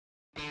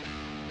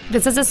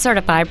This is a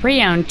certified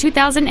pre-owned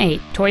 2008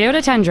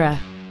 Toyota Tundra.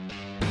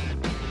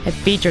 It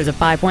features a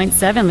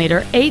 5.7-liter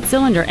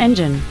 8-cylinder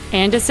engine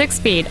and a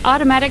 6-speed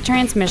automatic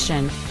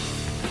transmission.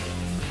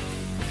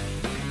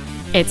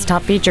 Its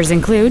top features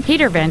include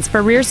heater vents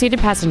for rear-seated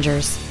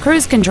passengers,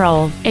 cruise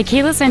control, a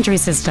keyless entry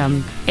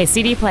system, a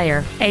CD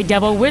player, a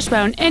double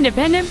wishbone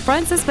independent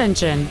front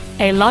suspension,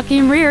 a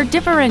locking rear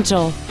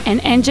differential, an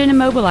engine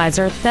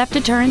immobilizer theft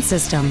deterrent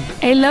system,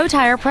 a low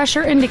tire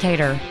pressure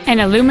indicator,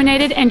 an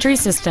illuminated entry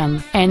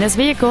system, and this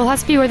vehicle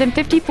has fewer than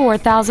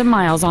 54,000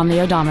 miles on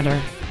the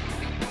odometer.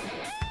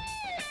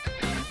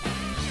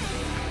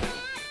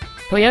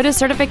 Toyota's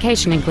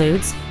certification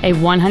includes a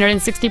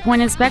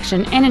 160-point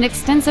inspection and an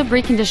extensive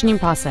reconditioning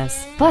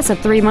process, plus a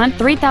 3-month,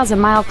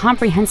 3,000-mile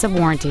comprehensive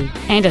warranty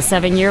and a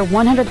 7-year,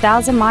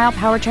 100,000-mile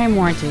powertrain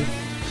warranty.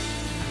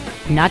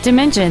 Not to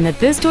mention that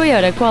this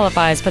Toyota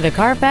qualifies for the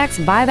Carfax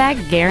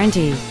buyback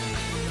guarantee.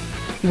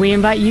 We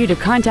invite you to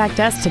contact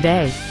us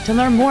today to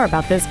learn more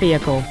about this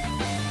vehicle.